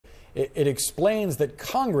It explains that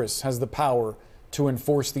Congress has the power to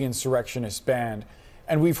enforce the insurrectionist ban.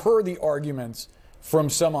 And we've heard the arguments from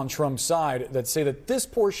some on Trump's side that say that this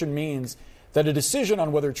portion means that a decision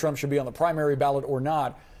on whether Trump should be on the primary ballot or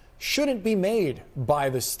not shouldn't be made by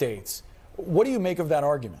the states. What do you make of that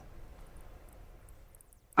argument?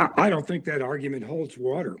 I don't think that argument holds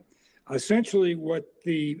water. Essentially, what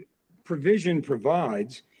the provision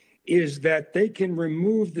provides is that they can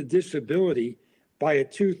remove the disability by a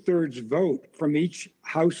 2/3 vote from each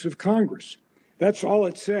House of Congress. That's all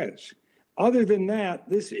it says. Other than that,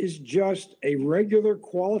 this is just a regular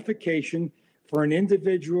qualification for an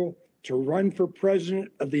individual to run for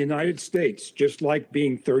president of the United States, just like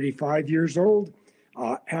being 35 years old,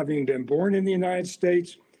 having been born in the United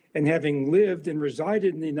States, and having lived and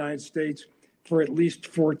resided in the United States for at least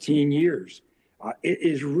 14 years. It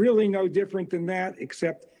is really no different than that,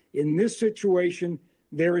 except in this situation,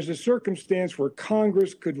 there is a circumstance where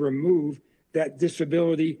Congress could remove that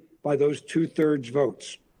disability by those 2/3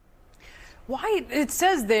 votes. Why? It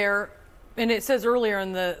says there, and it says earlier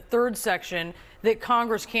in the third section, that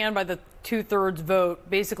Congress can, by the 2/3 vote,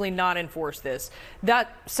 basically not enforce this.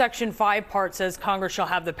 That Section 5 part says Congress shall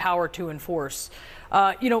have the power to enforce.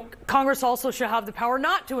 Congress also shall have the power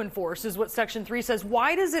not to enforce, is what Section 3 says.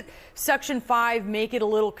 Why does Section 5 make it a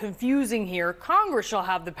little confusing here? Congress shall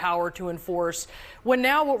have the power to enforce, when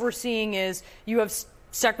now what we're seeing is you have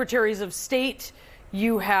secretaries of state,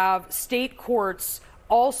 you have state courts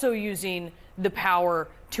also using the power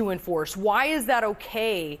to enforce. Why is that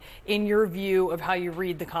okay in your view of how you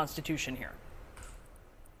read the Constitution here?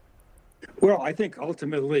 Well, I think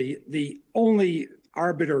ultimately the only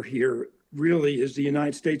arbiter here really is the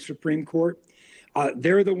United States Supreme Court.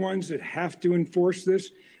 They're the ones that have to enforce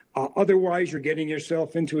this. Otherwise, you're getting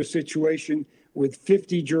yourself into a situation with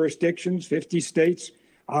 50 jurisdictions, 50 states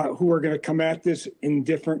who are going to come at this in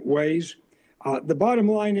different ways. The bottom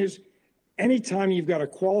line is, anytime you've got a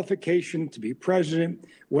qualification to be president,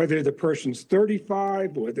 whether the person's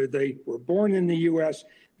 35, whether they were born in the U.S.,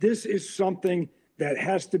 this is something that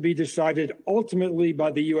has to be decided ultimately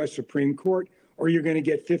by the U.S. Supreme Court, or you're going to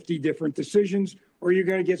get 50 different decisions, or you're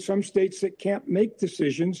going to get some states that can't make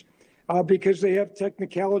decisions because they have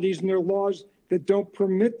technicalities in their laws that don't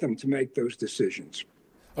permit them to make those decisions.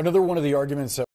 Another one of the arguments that